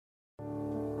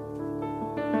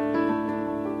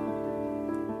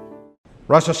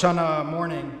Rosh Hashanah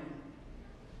morning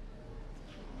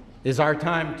is our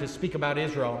time to speak about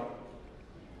Israel.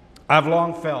 I've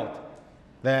long felt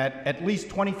that at least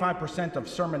 25% of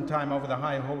sermon time over the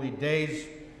high holy days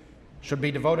should be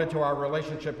devoted to our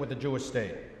relationship with the Jewish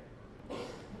state.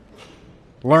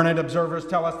 Learned observers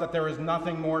tell us that there is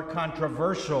nothing more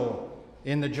controversial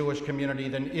in the Jewish community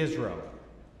than Israel.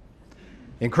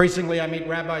 Increasingly, I meet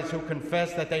rabbis who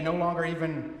confess that they no longer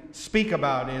even speak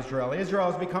about Israel.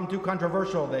 Israel has become too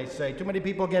controversial, they say. Too many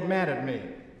people get mad at me.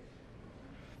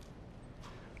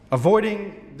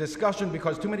 Avoiding discussion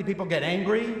because too many people get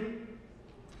angry,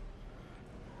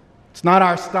 it's not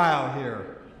our style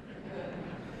here.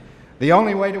 The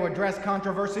only way to address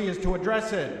controversy is to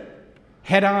address it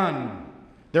head on.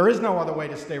 There is no other way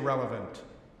to stay relevant.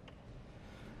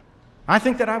 I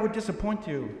think that I would disappoint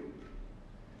you.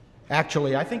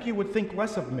 Actually, I think you would think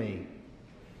less of me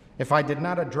if I did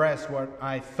not address what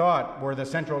I thought were the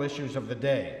central issues of the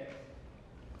day.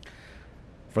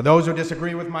 For those who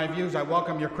disagree with my views, I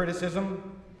welcome your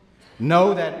criticism.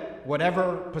 Know that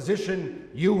whatever position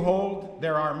you hold,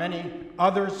 there are many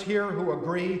others here who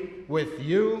agree with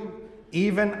you.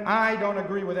 Even I don't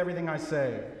agree with everything I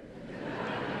say.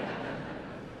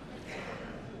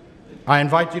 I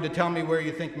invite you to tell me where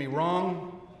you think me wrong.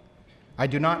 I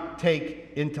do not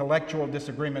take intellectual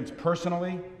disagreements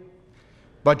personally,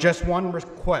 but just one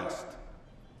request.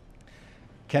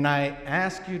 Can I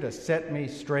ask you to set me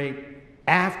straight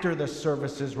after the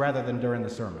services rather than during the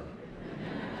sermon?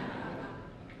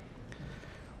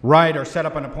 Write or set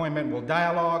up an appointment, we'll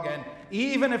dialogue, and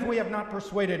even if we have not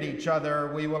persuaded each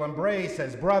other, we will embrace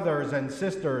as brothers and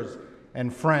sisters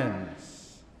and friends.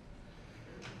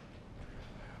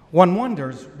 One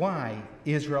wonders why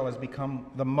Israel has become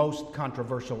the most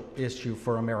controversial issue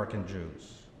for American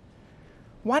Jews.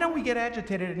 Why don't we get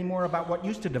agitated anymore about what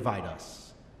used to divide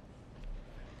us?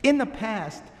 In the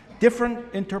past,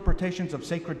 different interpretations of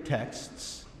sacred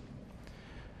texts,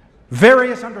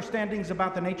 various understandings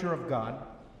about the nature of God,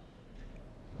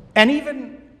 and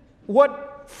even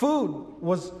what food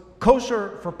was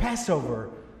kosher for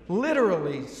Passover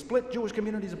literally split Jewish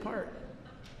communities apart.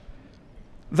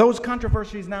 Those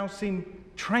controversies now seem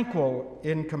tranquil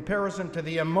in comparison to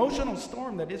the emotional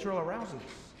storm that Israel arouses.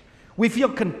 We feel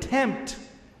contempt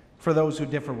for those who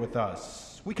differ with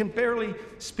us. We can barely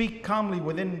speak calmly.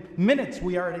 Within minutes,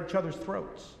 we are at each other's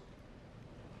throats.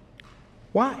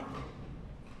 Why?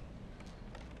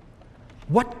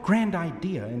 What grand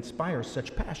idea inspires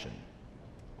such passion?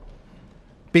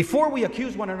 Before we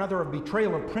accuse one another of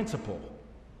betrayal of principle,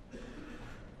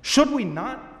 should we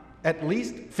not at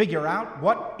least figure out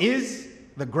what is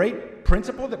the great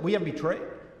principle that we have betrayed?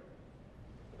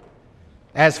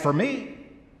 As for me,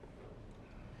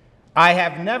 I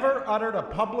have never uttered a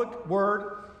public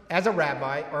word as a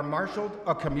rabbi or marshaled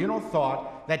a communal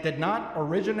thought that did not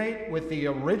originate with the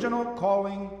original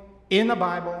calling in the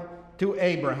Bible to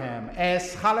Abraham.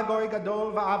 Escha legoy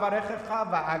gadol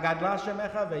va'avarechecha va'agadla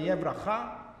shemecha ve'yevracha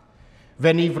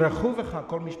ve'nivrechu v'cha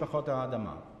kol mishpachot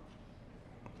ha'adama.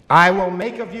 I will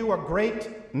make of you a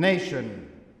great nation,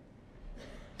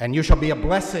 and you shall be a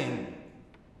blessing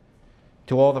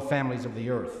to all the families of the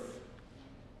earth.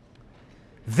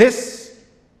 This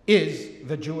is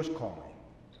the Jewish calling.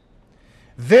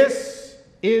 This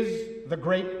is the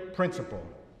great principle.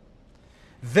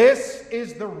 This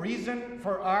is the reason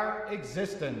for our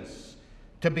existence,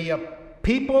 to be a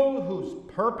people whose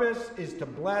purpose is to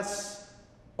bless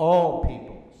all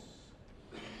peoples.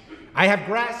 I have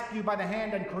grasped you by the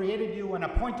hand and created you and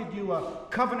appointed you a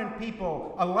covenant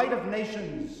people, a light of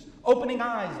nations, opening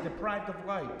eyes deprived of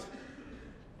light.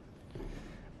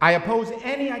 I oppose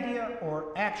any idea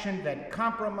or action that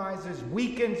compromises,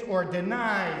 weakens, or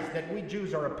denies that we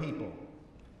Jews are a people.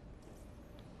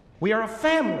 We are a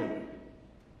family.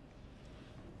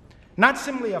 Not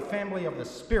simply a family of the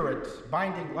Spirit,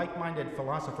 binding like-minded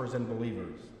philosophers and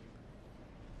believers.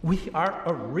 We are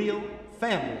a real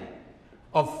family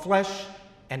of flesh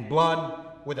and blood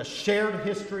with a shared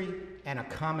history and a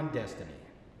common destiny.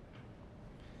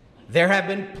 There have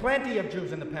been plenty of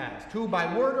Jews in the past who,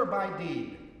 by word or by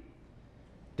deed,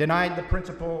 denied the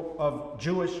principle of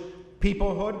Jewish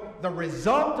peoplehood, the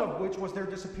result of which was their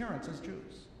disappearance as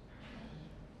Jews.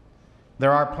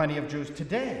 There are plenty of Jews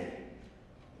today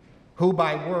who,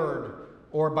 by word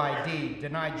or by deed,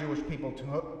 deny Jewish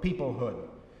peoplehood.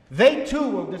 They too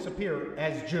will disappear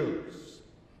as Jews.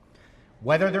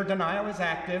 Whether their denial is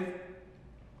active,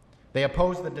 they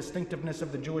oppose the distinctiveness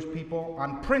of the Jewish people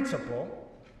on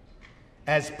principle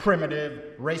as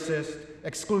primitive, racist,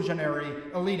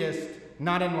 exclusionary, elitist,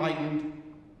 not enlightened,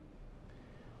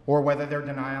 or whether their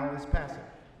denial is passive.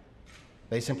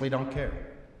 They simply don't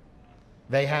care.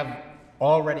 they have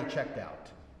already checked out.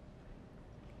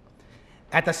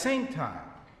 At the same time,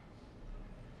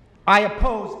 I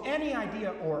oppose any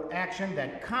idea or action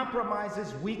that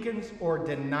compromises, weakens, or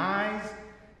denies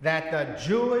that the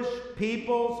Jewish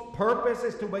people's purpose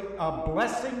is to be a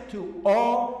blessing to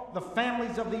all the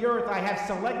families of the earth. I have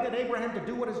selected Abraham to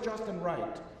do what is just and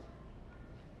right.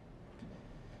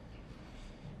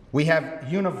 We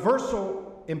have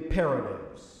universal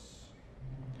imperatives.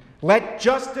 Let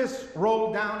justice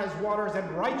roll down as waters and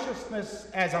righteousness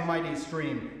as a mighty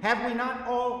stream. Have we not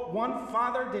all one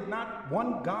Father? Did not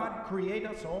one God create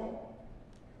us all?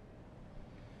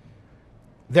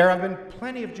 There have been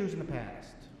plenty of Jews in the past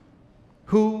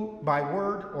who, by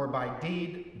word or by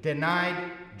deed,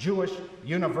 denied Jewish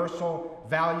universal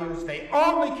values. They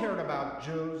only cared about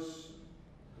Jews,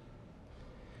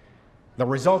 the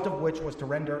result of which was to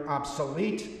render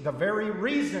obsolete the very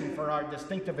reason for our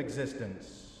distinctive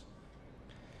existence.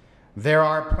 There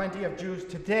are plenty of Jews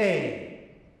today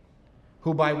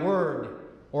who, by word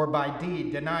or by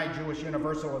deed, deny Jewish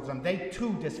universalism. They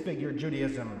too disfigure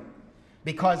Judaism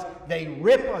because they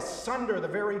rip asunder the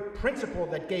very principle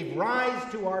that gave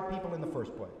rise to our people in the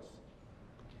first place.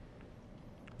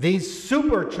 These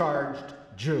supercharged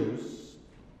Jews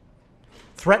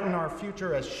threaten our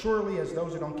future as surely as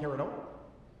those who don't care at all.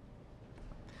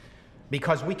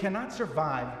 Because we cannot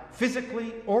survive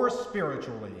physically or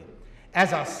spiritually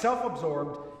as a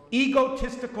self-absorbed,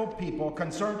 egotistical people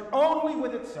concerned only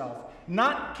with itself,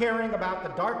 not caring about the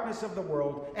darkness of the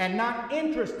world, and not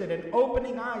interested in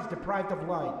opening eyes deprived of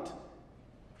light.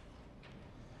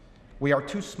 We are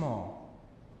too small.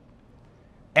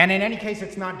 And in any case,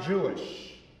 it's not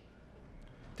Jewish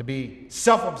to be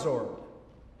self-absorbed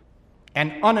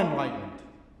and unenlightened.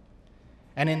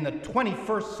 And in the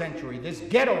 21st century, this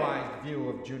ghettoized view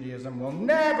of Judaism will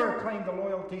never claim the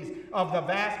loyalties of the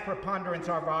vast preponderance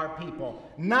of our people,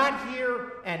 not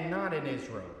here and not in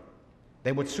Israel.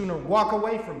 They would sooner walk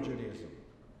away from Judaism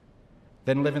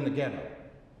than live in the ghetto.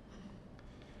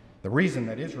 The reason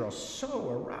that Israel so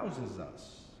arouses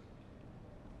us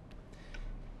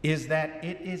is that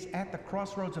it is at the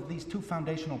crossroads of these two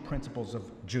foundational principles of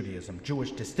Judaism: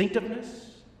 Jewish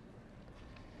distinctiveness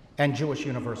and Jewish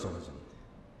universalism.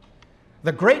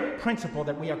 The great principle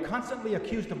that we are constantly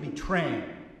accused of betraying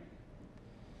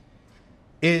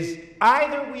is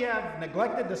either we have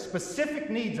neglected the specific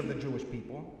needs of the Jewish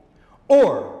people,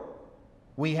 or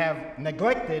we have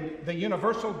neglected the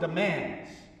universal demands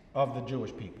of the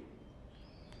Jewish people.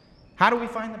 How do we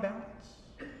find the balance?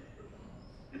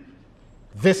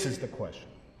 This is the question.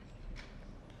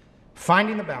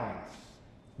 Finding the balance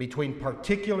between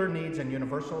particular needs and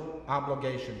universal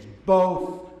obligations,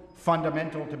 both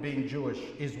fundamental to being Jewish,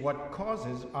 is what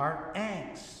causes our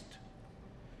angst.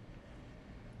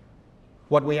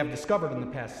 What we have discovered in the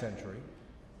past century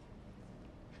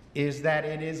is that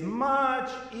it is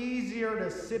much easier to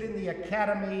sit in the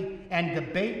academy and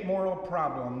debate moral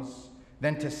problems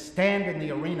than to stand in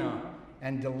the arena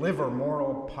and deliver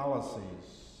moral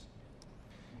policies.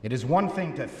 It is one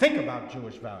thing to think about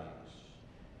Jewish values.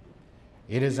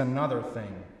 It is another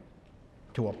thing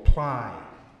to apply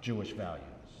Jewish values.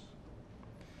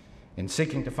 In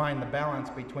seeking to find the balance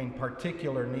between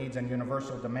particular needs and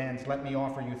universal demands, let me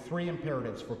offer you three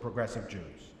imperatives for progressive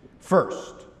Jews.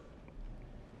 First,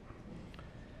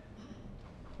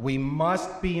 we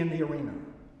must be in the arena.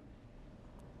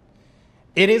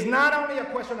 It is not only a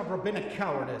question of rabbinic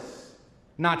cowardice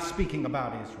not speaking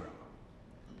about Israel.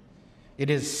 It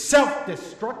is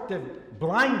self-destructive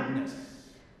blindness,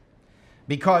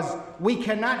 because we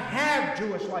cannot have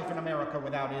Jewish life in America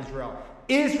without Israel.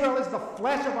 Israel is the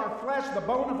flesh of our flesh, the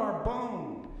bone of our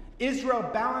bone. Israel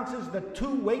balances the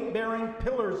two weight-bearing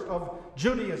pillars of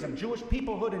Judaism: Jewish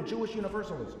peoplehood and Jewish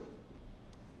universalism.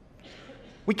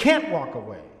 We can't walk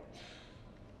away.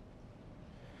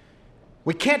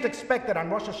 We can't expect that on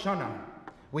Rosh Hashanah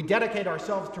we dedicate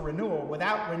ourselves to renewal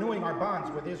without renewing our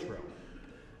bonds with Israel.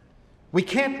 We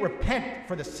can't repent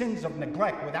for the sins of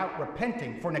neglect without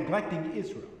repenting for neglecting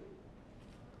Israel.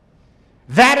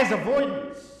 That is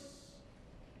avoidance,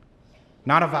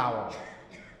 not avowal.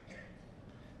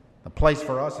 The place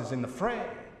for us is in the fray.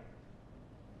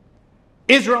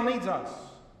 Israel needs us,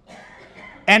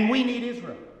 and we need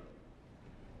Israel.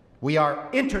 We are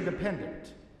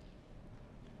interdependent.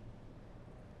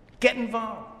 Get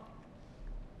involved.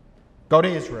 Go to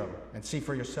Israel and see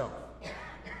for yourself.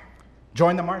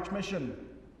 Join the March Mission.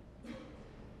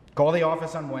 Call the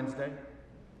office on Wednesday.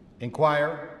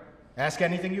 Inquire. Ask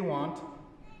anything you want.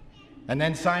 And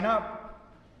then sign up.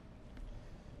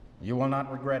 You will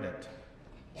not regret it.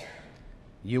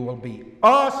 You will be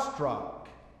awestruck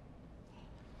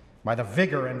by the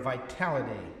vigor and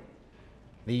vitality,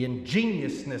 the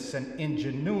ingeniousness and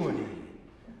ingenuity,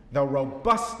 the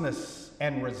robustness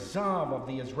and resolve of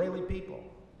the Israeli people,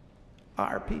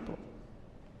 our people.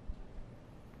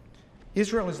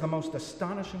 Israel is the most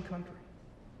astonishing country.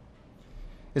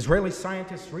 Israeli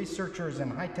scientists, researchers,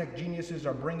 and high-tech geniuses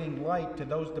are bringing light to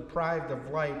those deprived of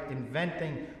light,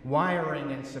 inventing,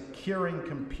 wiring, and securing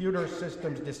computer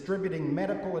systems, distributing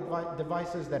medical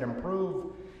devices that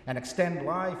improve and extend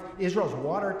life. Israel's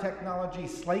water technology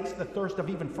slakes the thirst of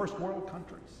even first world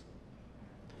countries.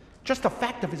 Just a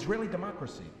fact of Israeli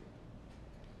democracy.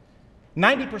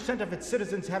 90% of its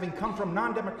citizens having come from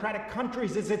non-democratic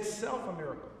countries is itself a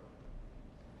miracle.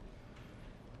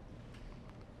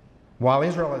 While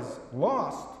Israel has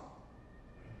lost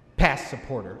past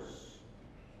supporters,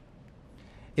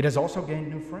 it has also gained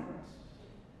new friends.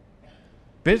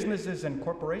 Businesses and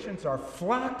corporations are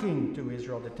flocking to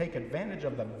Israel to take advantage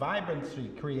of the vibrancy,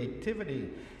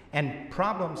 creativity, and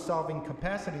problem-solving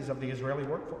capacities of the Israeli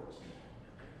workforce.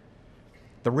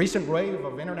 The recent wave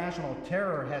of international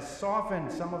terror has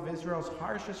softened some of Israel's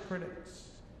harshest critics,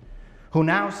 who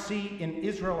now see in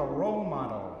Israel a role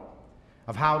model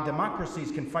of how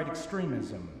democracies can fight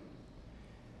extremism.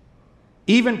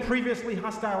 Even previously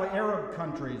hostile Arab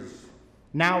countries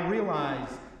now realize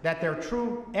that their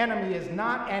true enemy is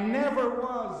not and never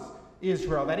was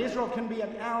Israel, that Israel can be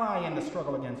an ally in the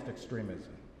struggle against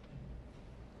extremism.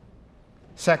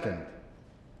 Second,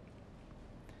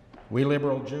 we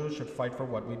liberal Jews should fight for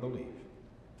what we believe.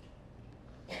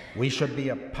 We should be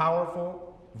a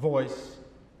powerful voice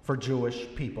for Jewish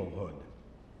peoplehood.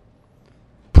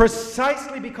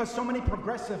 Precisely because so many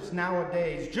progressives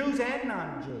nowadays, Jews and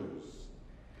non-Jews,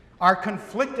 are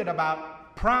conflicted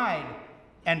about pride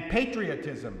and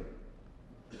patriotism,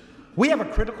 we have a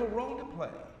critical role to play.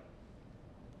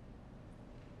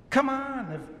 Come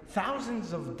on, if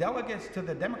thousands of delegates to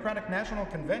the Democratic National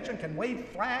Convention can wave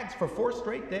flags for 4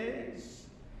 straight days,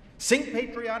 sing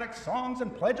patriotic songs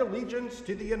and pledge allegiance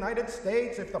to the United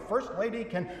States, if the First Lady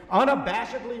can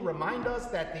unabashedly remind us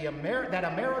that that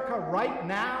America right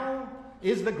now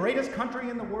is the greatest country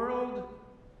in the world,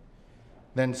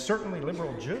 then certainly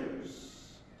liberal Jews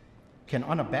can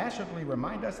unabashedly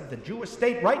remind us that the Jewish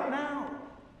state right now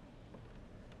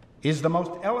is the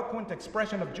most eloquent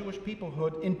expression of Jewish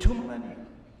peoplehood in 2 millennia.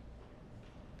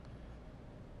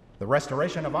 The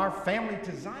restoration of our family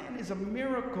to Zion is a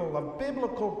miracle of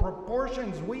biblical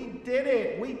proportions. We did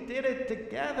it. We did it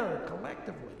together,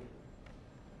 collectively.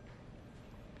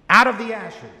 Out of the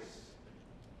ashes,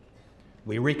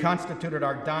 we reconstituted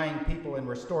our dying people and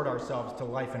restored ourselves to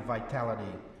life and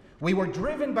vitality. We were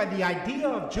driven by the idea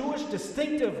of Jewish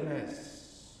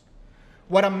distinctiveness,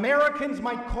 what Americans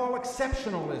might call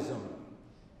exceptionalism.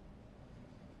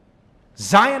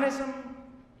 Zionism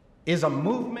is a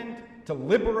movement to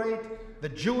liberate the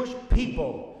Jewish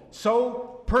people,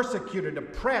 so persecuted,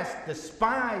 oppressed,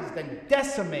 despised, and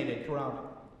decimated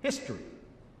throughout history.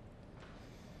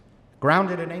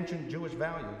 Grounded in ancient Jewish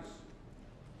values,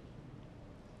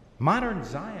 modern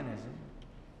Zionism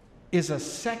is a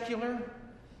secular,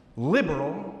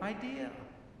 liberal idea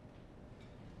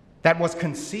that was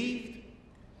conceived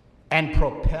and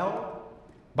propelled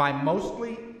by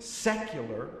mostly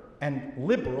secular and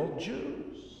liberal Jews.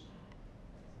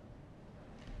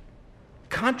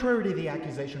 Contrary to the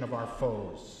accusation of our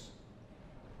foes,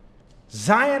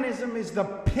 Zionism is the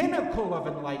pinnacle of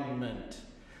enlightenment,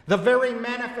 the very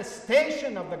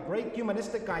manifestation of the great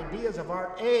humanistic ideas of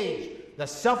our age, the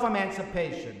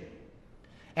self-emancipation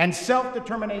and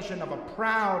self-determination of a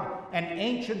proud and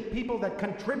ancient people that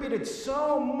contributed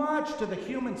so much to the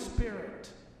human spirit.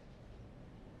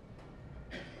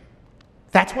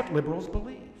 That's what liberals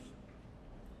believe.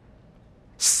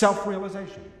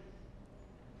 Self-realization,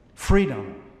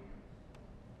 freedom,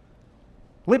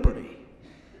 liberty.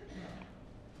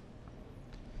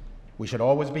 We should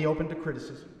always be open to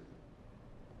criticism.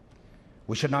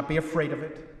 We should not be afraid of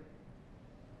it.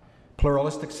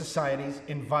 Pluralistic societies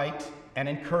invite and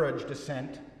encourage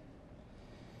dissent.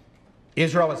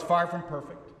 Israel is far from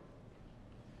perfect.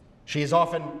 She is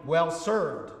often well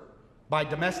served by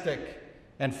domestic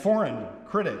and foreign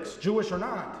critics, Jewish or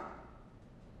not.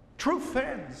 True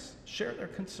friends share their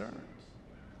concerns.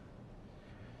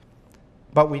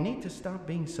 But we need to stop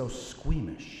being so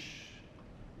squeamish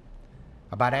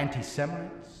about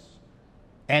anti-Semites,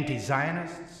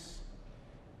 anti-Zionists,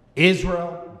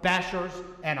 Israel bashers,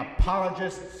 and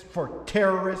apologists for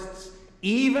terrorists,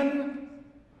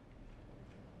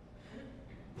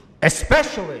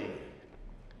 especially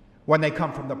when they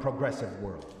come from the progressive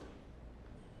world.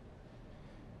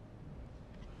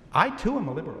 I too am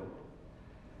a liberal.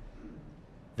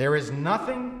 There is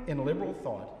nothing in liberal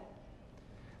thought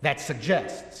that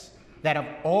suggests that of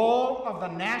all of the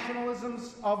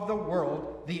nationalisms of the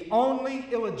world, the only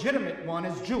illegitimate one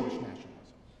is Jewish nationalism.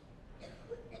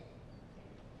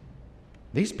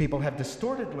 These people have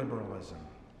distorted liberalism.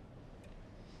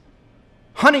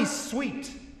 Honey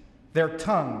sweet their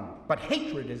tongue, but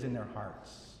hatred is in their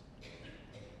hearts.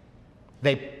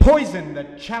 They poison the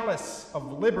chalice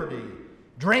of liberty,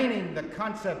 draining the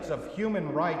concepts of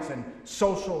human rights and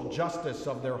social justice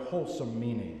of their wholesome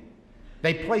meaning.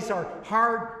 They place our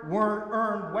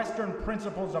hard-earned Western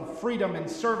principles of freedom in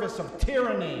service of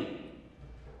tyranny.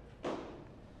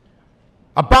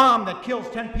 A bomb that kills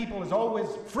 10 people is always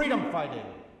freedom fighting.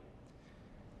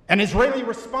 An Israeli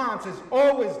response is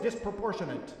always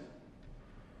disproportionate.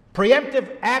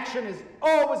 Preemptive action is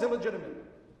always illegitimate.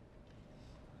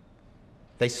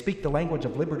 They speak the language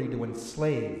of liberty to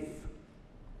enslave.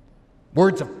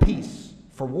 Words of peace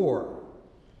for war.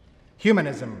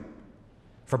 Humanism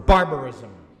for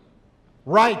barbarism.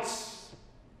 Rights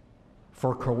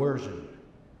for coercion.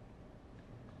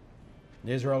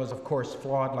 Israel is, of course,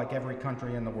 flawed like every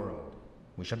country in the world.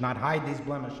 We should not hide these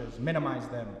blemishes, minimize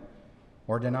them,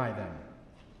 or deny them.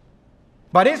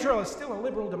 But Israel is still a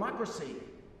liberal democracy.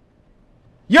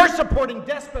 You're supporting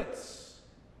despots.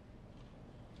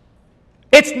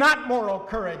 It's not moral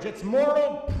courage, it's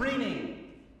moral preening.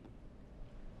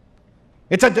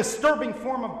 It's a disturbing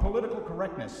form of political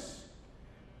correctness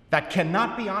that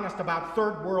cannot be honest about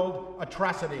third world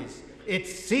atrocities. It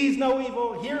sees no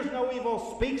evil, hears no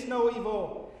evil, speaks no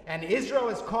evil, and Israel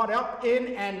is caught up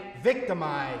in and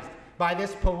victimized by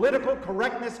this political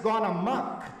correctness gone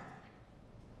amok.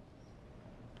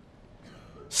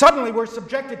 Suddenly we're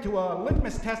subjected to a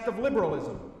litmus test of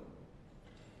liberalism.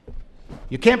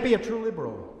 You can't be a true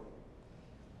liberal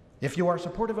if you are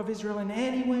supportive of Israel in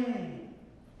any way.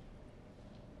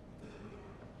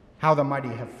 How the mighty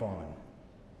have fallen.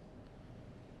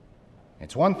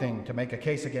 It's one thing to make a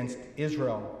case against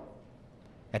Israel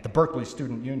at the Berkeley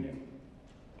Student Union.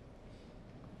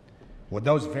 Would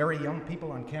those very young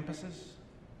people on campuses,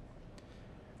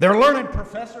 their learned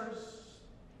professors,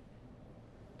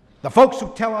 the folks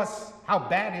who tell us how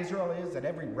bad Israel is at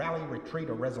every rally, retreat,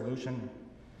 or resolution,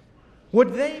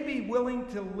 would they be willing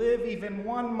to live even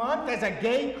 1 month as a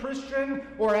gay Christian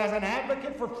or as an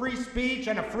advocate for free speech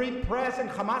and a free press in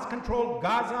Hamas-controlled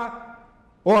Gaza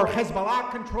or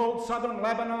Hezbollah-controlled southern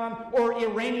Lebanon or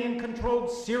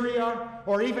Iranian-controlled Syria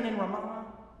or even in Ramallah?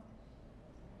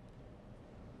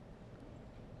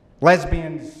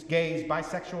 Lesbians, gays,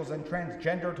 bisexuals, and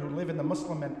transgendered who live in the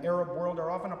Muslim and Arab world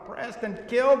are often oppressed and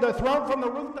killed. They're thrown from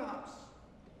the rooftops.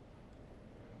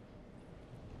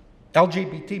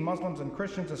 LGBT Muslims and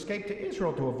Christians escape to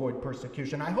Israel to avoid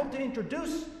persecution. I hope to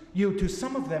introduce you to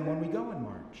some of them when we go in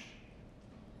March.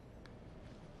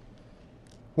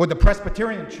 Would the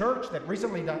Presbyterian Church that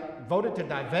recently voted to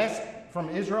divest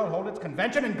from Israel hold its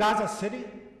convention in Gaza City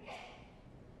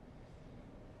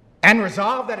and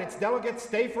resolve that its delegates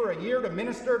stay for a year to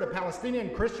minister to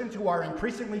Palestinian Christians who are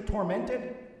increasingly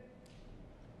tormented?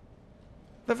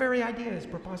 The very idea is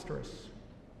preposterous.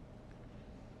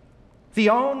 The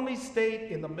only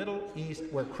state in the Middle East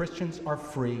where Christians are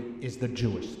free is the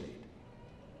Jewish state.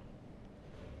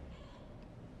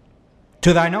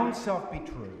 To thine own self be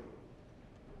true.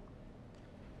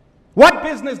 What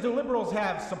business do liberals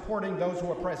have supporting those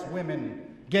who oppress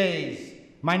women, gays,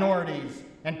 minorities,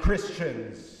 and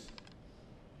Christians?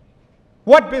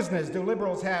 What business do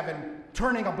liberals have in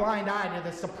turning a blind eye to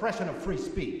the suppression of free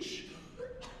speech?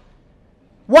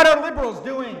 What are liberals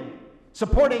doing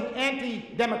supporting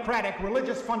anti-democratic,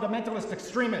 religious fundamentalist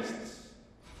extremists?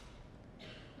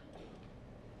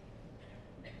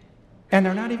 And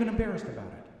they're not even embarrassed about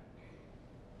it.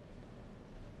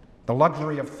 The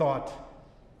luxury of thought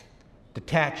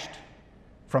detached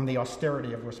from the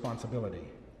austerity of responsibility.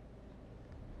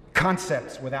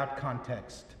 Concepts without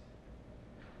context.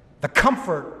 The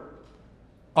comfort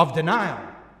of denial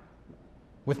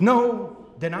with no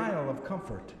denial of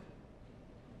comfort.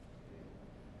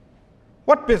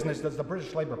 What business does the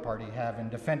British Labour Party have in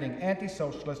defending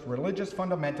anti-socialist, religious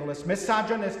fundamentalists,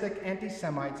 misogynistic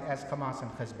anti-Semites as Hamas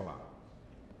and Hezbollah?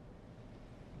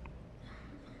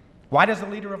 Why does the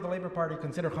leader of the Labour Party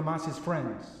consider Hamas his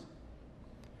friends?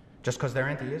 Just because they're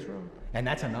anti-Israel? And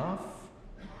that's enough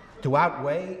to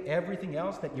outweigh everything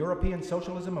else that European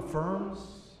socialism affirms?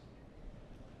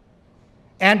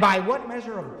 And by what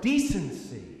measure of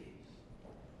decency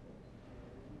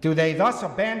do they thus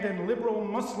abandon liberal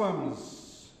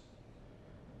Muslims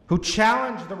who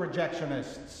challenge the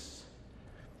rejectionists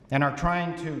and are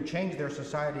trying to change their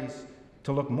societies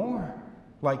to look more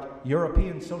like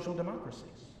European social democracies?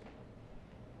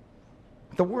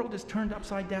 the world is turned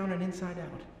upside down and inside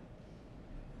out.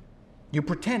 You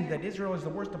pretend that Israel is the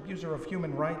worst abuser of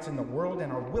human rights in the world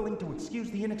and are willing to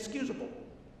excuse the inexcusable.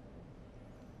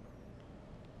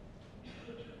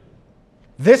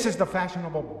 This is the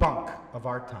fashionable bunk of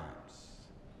our times.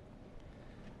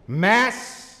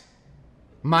 Mass,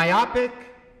 myopic,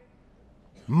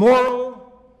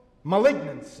 moral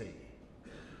malignancy.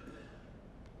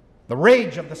 The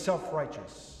rage of the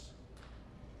self-righteous.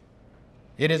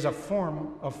 It is a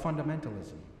form of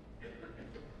fundamentalism.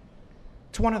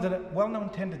 It's one of the well-known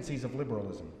tendencies of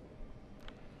liberalism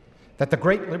that the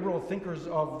great liberal thinkers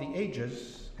of the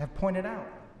ages have pointed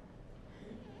out.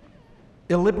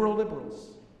 Illiberal liberals.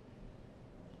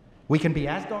 We can be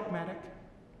as dogmatic,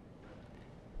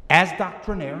 as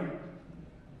doctrinaire,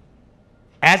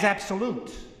 as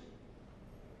absolute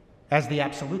as the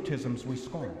absolutisms we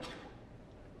scorn.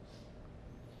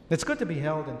 It's good to be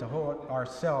held and to hold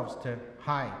ourselves to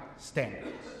high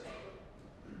standards.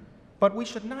 But we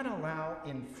should not allow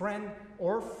in friend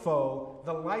or foe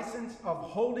the license of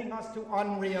holding us to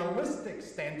unrealistic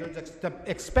standards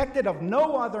expected of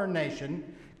no other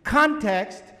nation.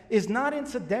 Context is not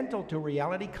incidental to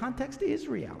reality. Context is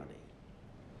reality.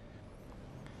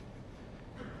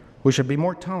 We should be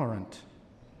more tolerant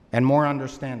and more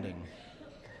understanding,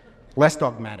 less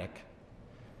dogmatic,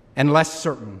 and less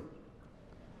certain.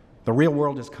 The real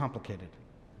world is complicated.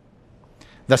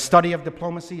 The study of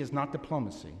diplomacy is not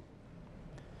diplomacy.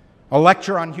 A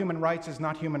lecture on human rights is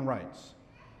not human rights.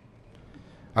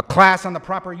 A class on the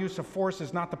proper use of force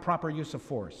is not the proper use of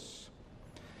force.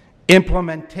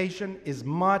 Implementation is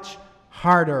much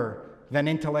harder than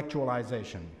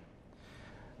intellectualization.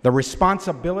 The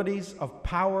responsibilities of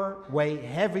power weigh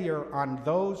heavier on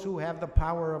those who have the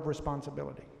power of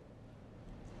responsibility.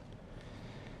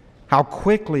 How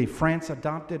quickly France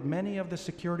adopted many of the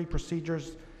security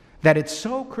procedures that it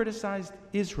so criticized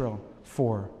Israel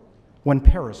for when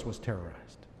Paris was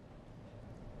terrorized.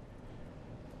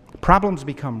 Problems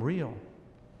become real,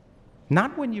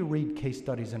 not when you read case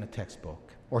studies in a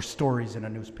textbook or stories in a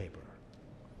newspaper.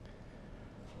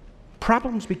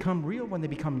 Problems become real when they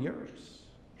become yours.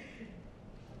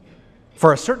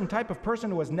 For a certain type of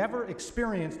person who has never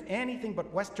experienced anything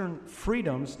but Western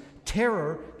freedoms,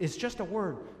 terror is just a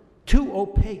word too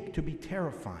opaque to be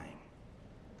terrifying.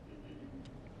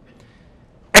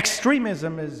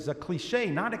 Extremism is a cliche,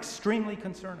 not extremely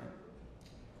concerning.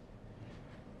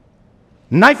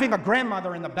 Knifing a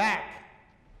grandmother in the back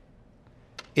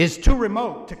is too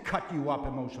remote to cut you up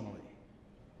emotionally.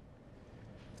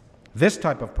 This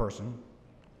type of person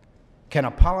can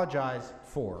apologize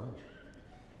for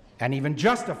and even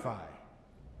justify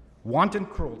wanton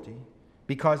cruelty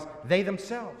because they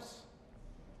themselves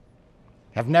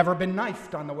have never been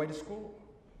knifed on the way to school,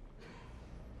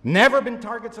 never been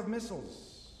targets of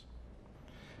missiles,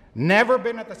 never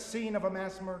been at the scene of a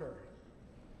mass murder,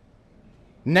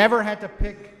 never had to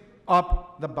pick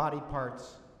up the body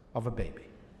parts of a baby.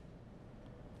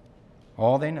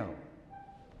 All they know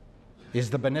is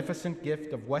the beneficent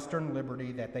gift of Western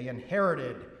liberty that they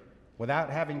inherited without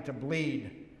having to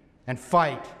bleed and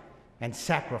fight and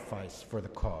sacrifice for the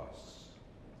cause.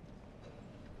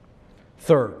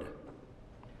 Third,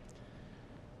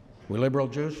 we liberal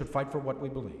Jews should fight for what we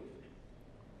believe.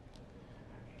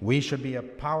 We should be a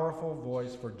powerful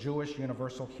voice for Jewish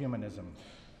universal humanism.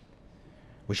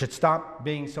 We should stop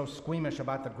being so squeamish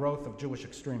about the growth of Jewish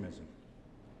extremism.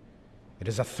 It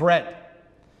is a threat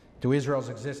to Israel's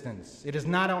existence. It is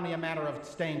not only a matter of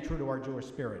staying true to our Jewish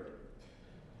spirit,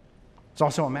 it's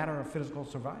also a matter of physical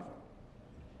survival.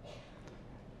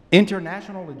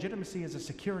 International legitimacy is a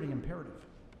security imperative.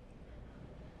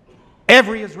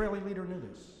 Every Israeli leader knew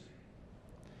this.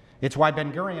 It's why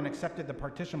Ben-Gurion accepted the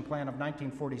partition plan of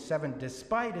 1947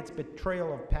 despite its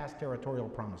betrayal of past territorial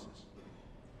promises.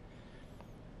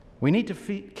 We need to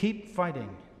keep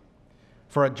fighting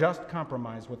for a just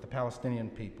compromise with the Palestinian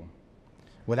people,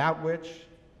 without which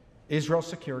Israel's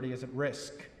security is at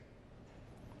risk.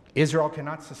 Israel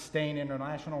cannot sustain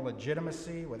international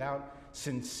legitimacy without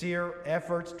sincere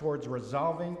efforts towards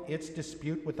resolving its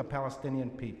dispute with the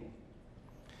Palestinian people.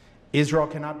 Israel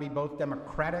cannot be both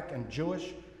democratic and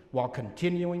Jewish while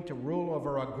continuing to rule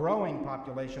over a growing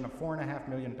population of 4.5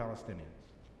 million Palestinians.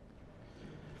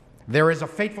 There is a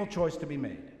fateful choice to be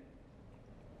made.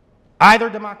 Either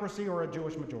democracy or a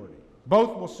Jewish majority.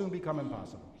 Both will soon become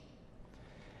impossible.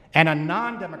 And a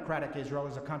non-democratic Israel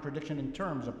is a contradiction in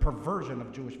terms, a perversion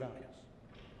of Jewish values.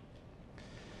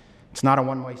 It's not a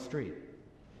one-way street.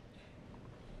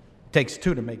 It takes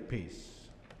two to make peace.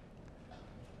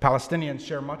 Palestinians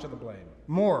share much of the blame,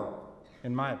 more,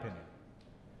 in my opinion.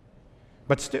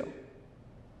 But still,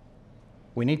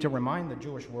 We need to remind the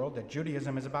Jewish world that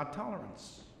Judaism is about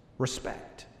tolerance,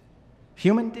 respect,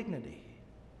 human dignity,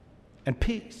 and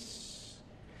peace,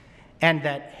 and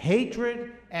that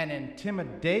hatred and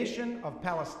intimidation of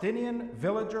Palestinian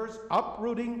villagers,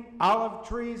 uprooting olive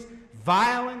trees,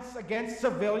 violence against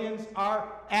civilians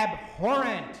are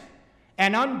abhorrent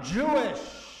and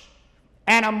un-Jewish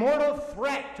and a mortal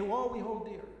threat to all we hold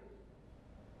dear.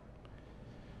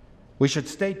 We should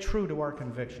stay true to our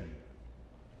conviction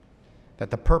that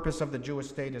the purpose of the Jewish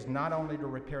state is not only to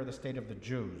repair the state of the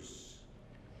Jews,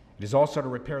 it is also to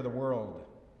repair the world.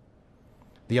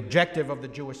 The objective of the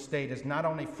Jewish state is not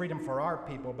only freedom for our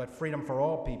people, but freedom for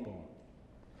all people.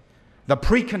 The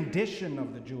precondition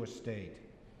of the Jewish state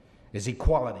is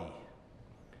equality,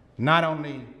 not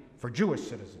only for Jewish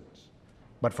citizens,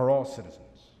 but for all citizens.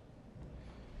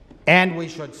 And we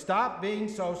should stop being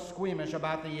so squeamish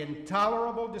about the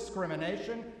intolerable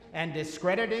discrimination and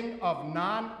discrediting of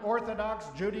non-Orthodox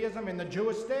Judaism in the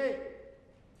Jewish state.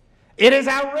 It is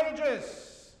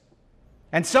outrageous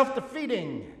and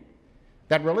self-defeating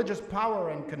that religious power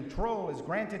and control is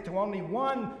granted to only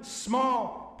one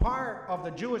small part of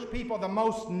the Jewish people, the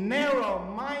most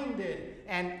narrow-minded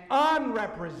and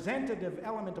unrepresentative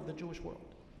element of the Jewish world.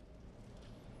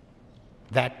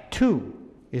 That, too,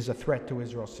 is a threat to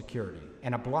Israel's security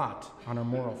and a blot on her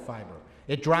moral fiber.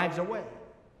 It drives away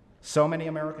so many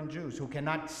American Jews who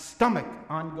cannot stomach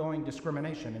ongoing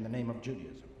discrimination in the name of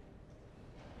Judaism.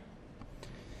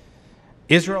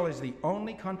 Israel is the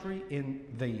only country in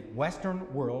the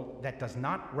Western world that does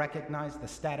not recognize the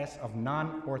status of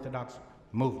non-Orthodox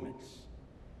movements.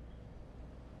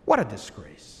 What a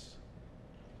disgrace.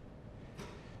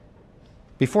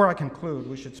 Before I conclude,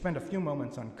 we should spend a few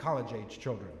moments on college-age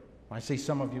children. I see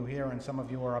some of you here and some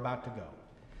of you are about to go,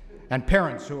 and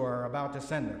parents who are about to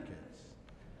send their kids.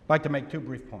 I'd like to make two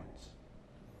brief points.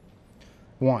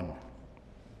 One,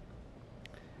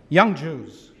 young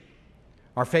Jews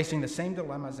are facing the same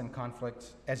dilemmas and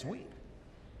conflicts as we,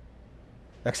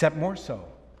 except more so.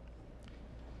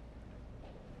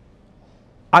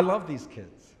 I love these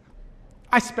kids.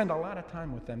 I spend a lot of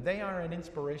time with them. They are an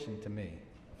inspiration to me.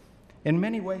 In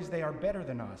many ways, they are better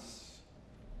than us.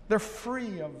 They're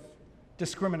free of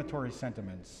discriminatory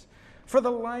sentiments. For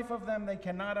the life of them, they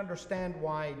cannot understand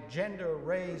why gender,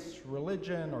 race,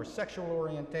 religion, or sexual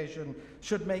orientation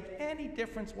should make any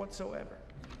difference whatsoever.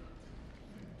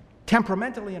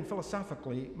 Temperamentally and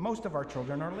philosophically, most of our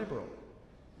children are liberal.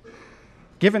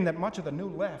 Given that much of the new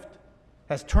left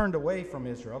has turned away from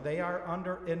Israel, they are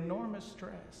under enormous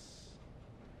stress.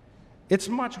 It's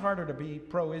much harder to be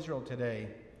pro-Israel today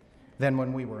than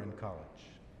when we were in college.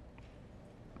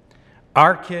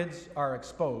 Our kids are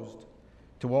exposed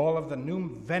to all of the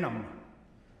new venom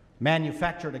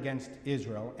manufactured against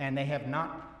Israel, and they have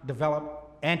not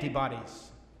developed antibodies,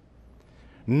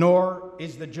 nor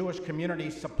is the Jewish community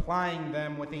supplying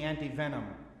them with the anti-venom.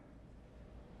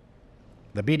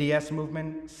 The BDS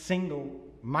movement,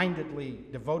 single-mindedly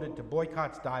devoted to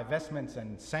boycotts, divestments,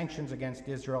 and sanctions against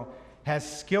Israel,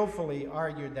 has skillfully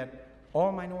argued that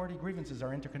all minority grievances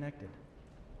are interconnected.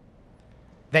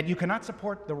 That you cannot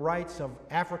support the rights of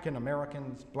African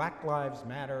Americans, Black Lives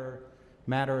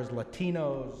Matters,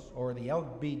 Latinos, or the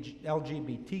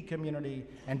LGBT community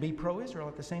and be pro-Israel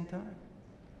at the same time.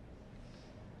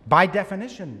 By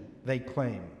definition, they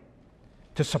claim,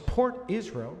 to support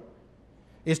Israel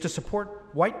is to support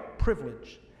white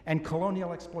privilege and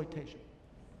colonial exploitation.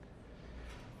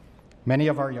 Many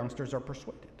of our youngsters are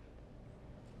persuaded.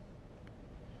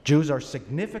 Jews are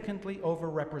significantly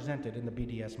overrepresented in the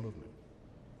BDS movement.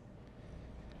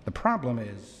 The problem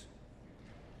is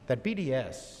that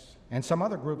BDS and some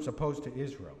other groups opposed to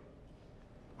Israel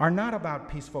are not about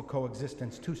peaceful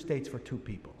coexistence, two states for two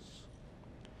peoples.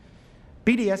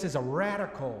 BDS is a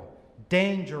radical,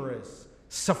 dangerous,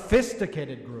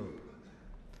 sophisticated group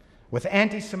with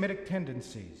anti-Semitic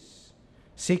tendencies,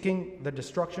 seeking the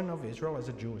destruction of Israel as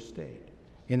a Jewish state.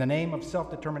 In the name of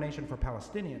self-determination for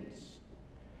Palestinians,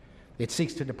 it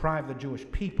seeks to deprive the Jewish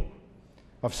people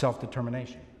of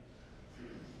self-determination.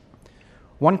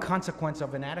 One consequence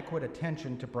of inadequate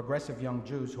attention to progressive young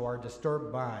Jews who are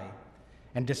disturbed by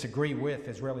and disagree with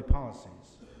Israeli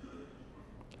policies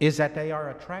is that they are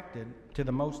attracted to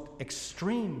the most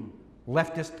extreme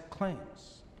leftist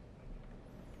claims.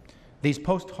 These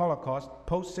post-Holocaust,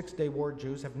 post-Six-Day War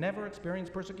Jews have never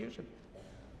experienced persecution.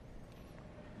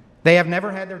 They have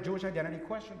never had their Jewish identity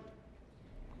questioned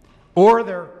or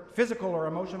their physical or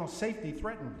emotional safety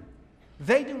threatened.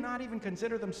 They do not even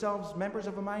consider themselves members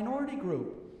of a minority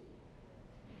group.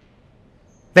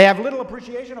 They have little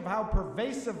appreciation of how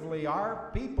pervasively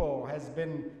our people has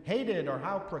been hated, or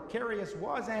how precarious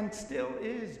was and still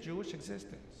is Jewish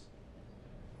existence.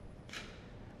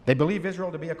 They believe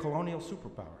Israel to be a colonial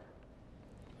superpower,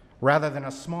 rather than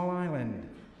a small island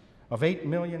of 8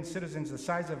 million citizens the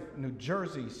size of New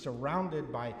Jersey,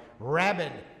 surrounded by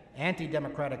rabid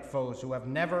anti-democratic foes who have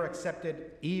never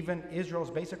accepted even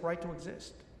Israel's basic right to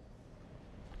exist.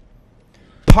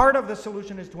 Part of the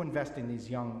solution is to invest in these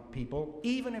young people,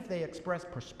 even if they express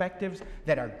perspectives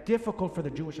that are difficult for the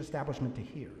Jewish establishment to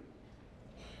hear.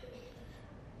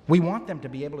 We want them to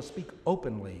be able to speak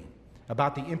openly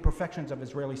about the imperfections of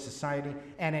Israeli society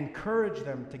and encourage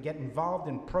them to get involved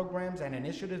in programs and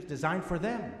initiatives designed for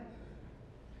them,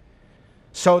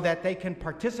 so that they can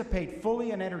participate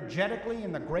fully and energetically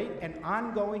in the great and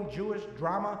ongoing Jewish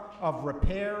drama of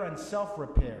repair and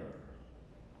self-repair.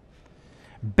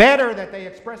 Better that they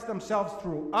express themselves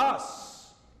through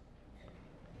us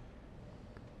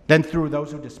than through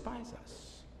those who despise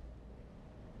us.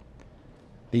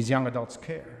 These young adults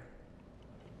care.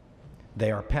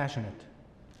 They are passionate.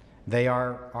 They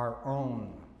are our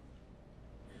own.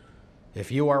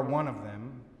 If you are one of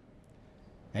them,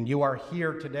 and you are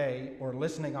here today or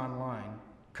listening online,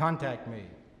 contact me.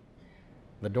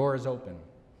 The door is open.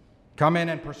 Come in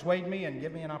and persuade me, and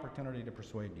give me an opportunity to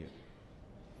persuade you.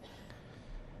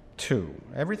 2,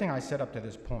 everything I said up to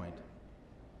this point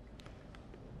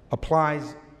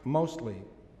applies mostly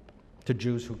to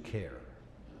Jews who care.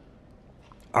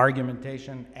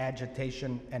 Argumentation,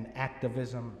 agitation, and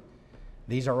activism,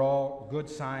 these are all good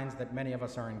signs that many of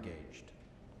us are engaged.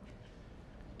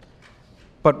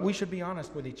 But we should be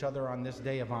honest with each other on this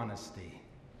day of honesty.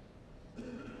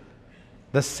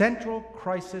 The central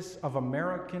crisis of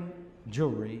American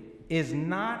Jewry is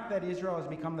not that Israel has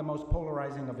become the most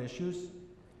polarizing of issues.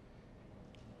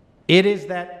 It is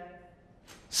that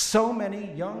so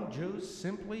many young Jews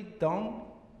simply don't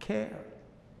care.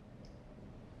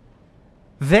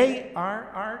 They are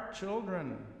our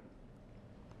children,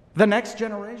 the next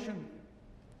generation,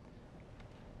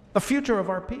 the future of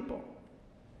our people.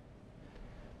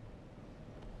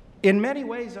 In many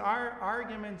ways, our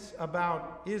arguments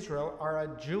about Israel are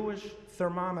a Jewish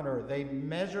thermometer. They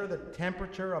measure the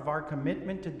temperature of our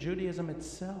commitment to Judaism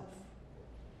itself.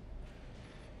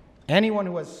 Anyone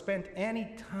who has spent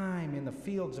any time in the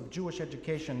fields of Jewish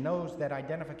education knows that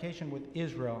identification with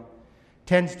Israel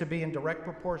tends to be in direct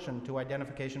proportion to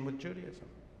identification with Judaism.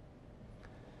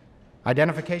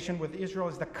 Identification with Israel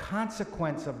is the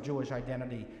consequence of Jewish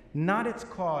identity, not its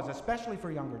cause, especially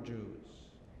for younger Jews.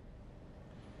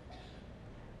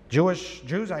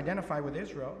 Jews identify with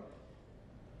Israel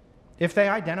if they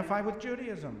identify with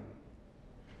Judaism.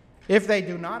 If they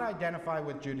do not identify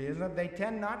with Judaism, they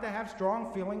tend not to have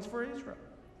strong feelings for Israel.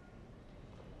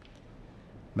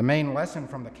 The main lesson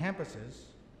from the campuses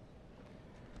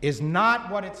is not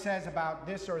what it says about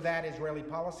this or that Israeli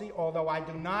policy, although I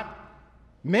do not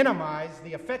minimize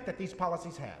the effect that these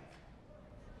policies have.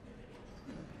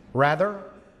 Rather,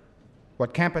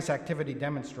 what campus activity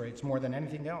demonstrates more than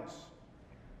anything else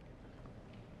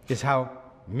is how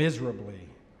miserably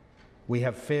we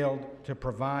have failed to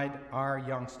provide our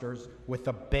youngsters with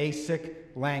the basic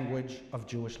language of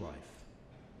Jewish life.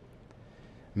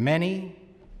 Many,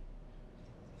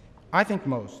 I think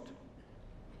most,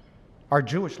 are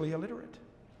Jewishly illiterate.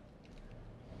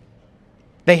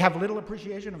 They have little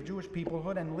appreciation of Jewish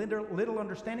peoplehood and little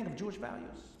understanding of Jewish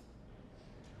values.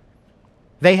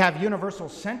 They have universal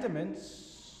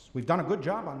sentiments. We've done a good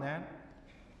job on that.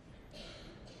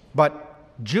 But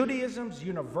Judaism's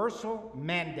universal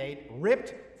mandate,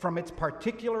 ripped from its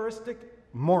particularistic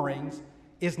moorings,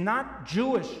 is not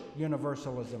Jewish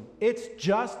universalism. It's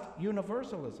just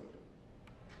universalism.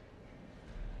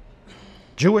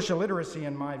 Jewish illiteracy,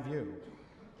 in my view,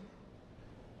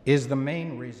 is the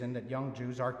main reason that young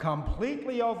Jews are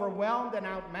completely overwhelmed and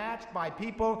outmatched by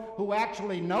people who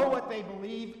actually know what they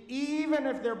believe, even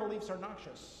if their beliefs are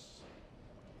noxious.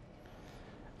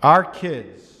 Our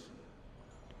kids,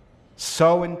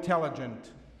 so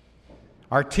intelligent,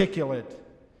 articulate,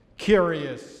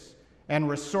 curious, and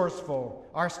resourceful,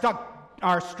 are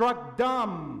struck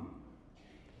dumb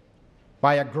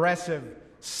by aggressive,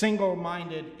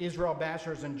 single-minded Israel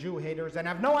bashers and Jew haters and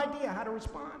have no idea how to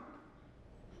respond.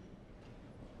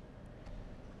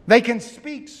 They can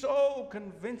speak so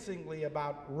convincingly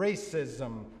about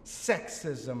racism,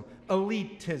 sexism,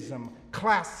 elitism,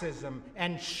 classism,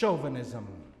 and chauvinism.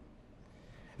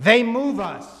 They move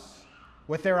us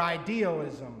with their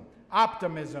idealism,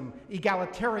 optimism,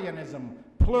 egalitarianism,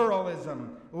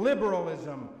 pluralism,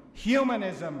 liberalism,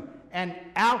 humanism, and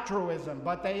altruism,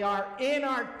 but they are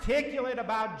inarticulate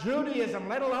about Judaism,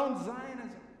 let alone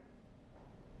Zionism.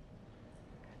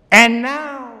 And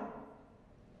now,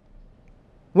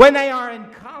 when they are in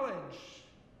college,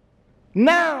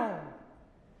 now,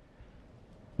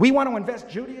 we want to invest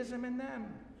Judaism in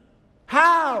them.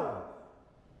 How?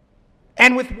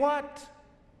 And with what?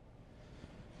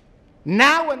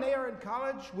 Now, when they are in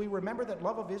college, we remember that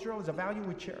love of Israel is a value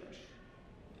we cherish.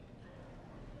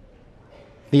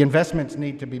 The investments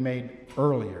need to be made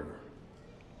earlier.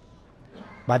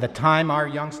 By the time our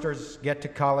youngsters get to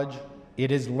college,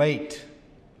 it is late.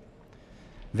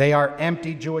 They are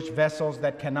empty Jewish vessels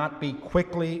that cannot be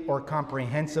quickly or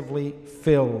comprehensively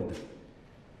filled.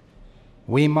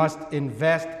 We must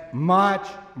invest much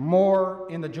more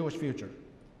in the Jewish future.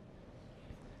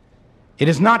 It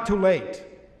is not too late,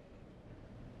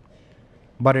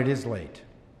 but it is late.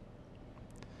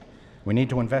 We need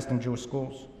to invest in Jewish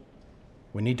schools.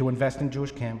 We need to invest in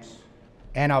Jewish camps.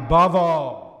 And above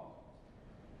all,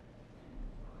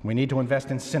 we need to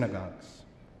invest in synagogues,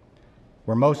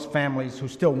 where most families who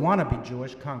still want to be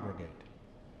Jewish congregate.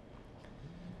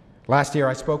 Last year,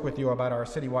 I spoke with you about our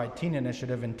citywide teen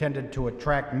initiative intended to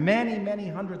attract many, many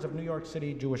hundreds of New York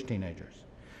City Jewish teenagers.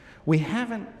 We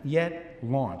haven't yet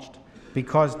launched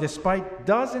because despite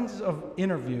dozens of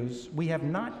interviews, we have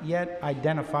not yet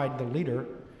identified the leader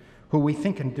who we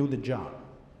think can do the job.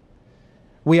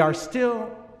 We are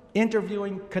still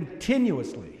interviewing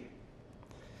continuously.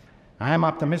 I am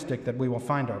optimistic that we will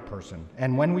find our person,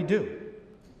 and when we do,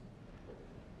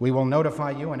 we will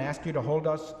notify you and ask you to hold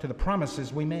us to the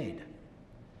promises we made.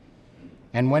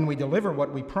 And when we deliver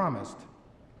what we promised,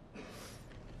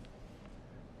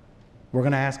 we're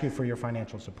going to ask you for your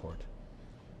financial support.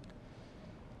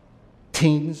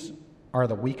 Teens are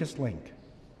the weakest link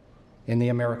in the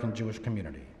American Jewish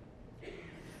community.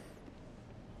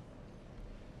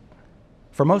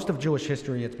 For most of Jewish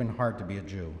history, it's been hard to be a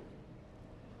Jew.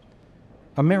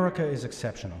 America is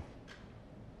exceptional.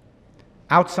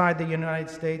 Outside the United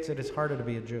States, it is harder to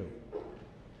be a Jew.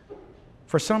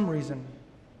 For some reason,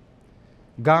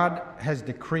 God has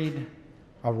decreed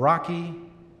a rocky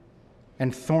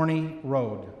and thorny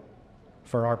road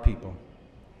for our people.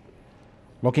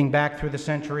 Looking back through the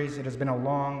centuries, it has been a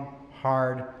long,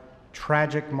 hard,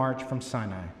 tragic march from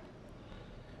Sinai.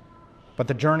 But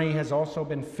the journey has also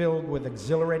been filled with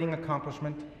exhilarating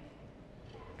accomplishment,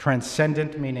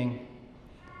 transcendent meaning,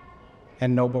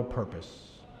 and noble purpose.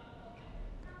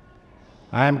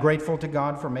 I am grateful to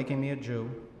God for making me a Jew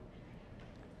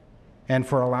and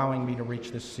for allowing me to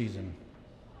reach this season.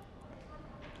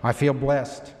 I feel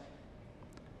blessed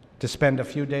to spend a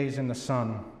few days in the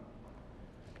sun,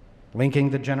 linking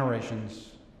the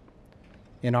generations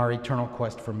in our eternal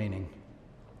quest for meaning.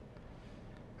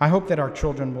 I hope that our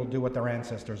children will do what their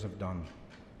ancestors have done.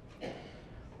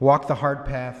 Walk the hard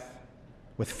path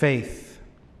with faith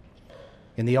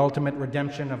in the ultimate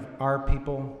redemption of our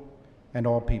people and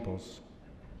all peoples.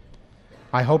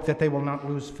 I hope that they will not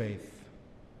lose faith.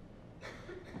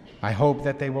 I hope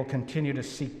that they will continue to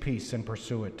seek peace and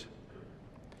pursue it.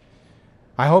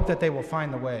 I hope that they will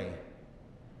find the way,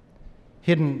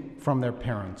 hidden from their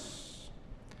parents,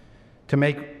 to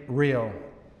make real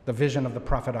the vision of the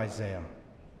prophet Isaiah.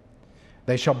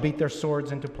 They shall beat their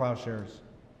swords into plowshares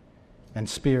and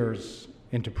spears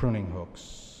into pruning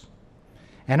hooks.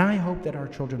 And I hope that our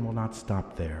children will not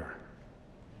stop there.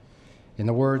 In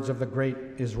the words of the great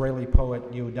Israeli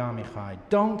poet Yehuda Amichai,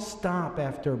 don't stop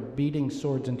after beating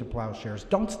swords into plowshares.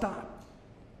 Don't stop.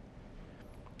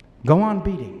 Go on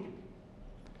beating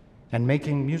and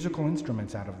making musical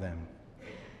instruments out of them.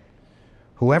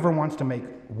 Whoever wants to make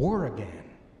war again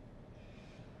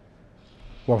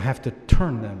will have to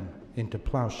turn them into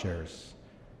plowshares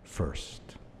first.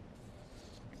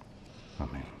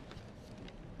 Amen.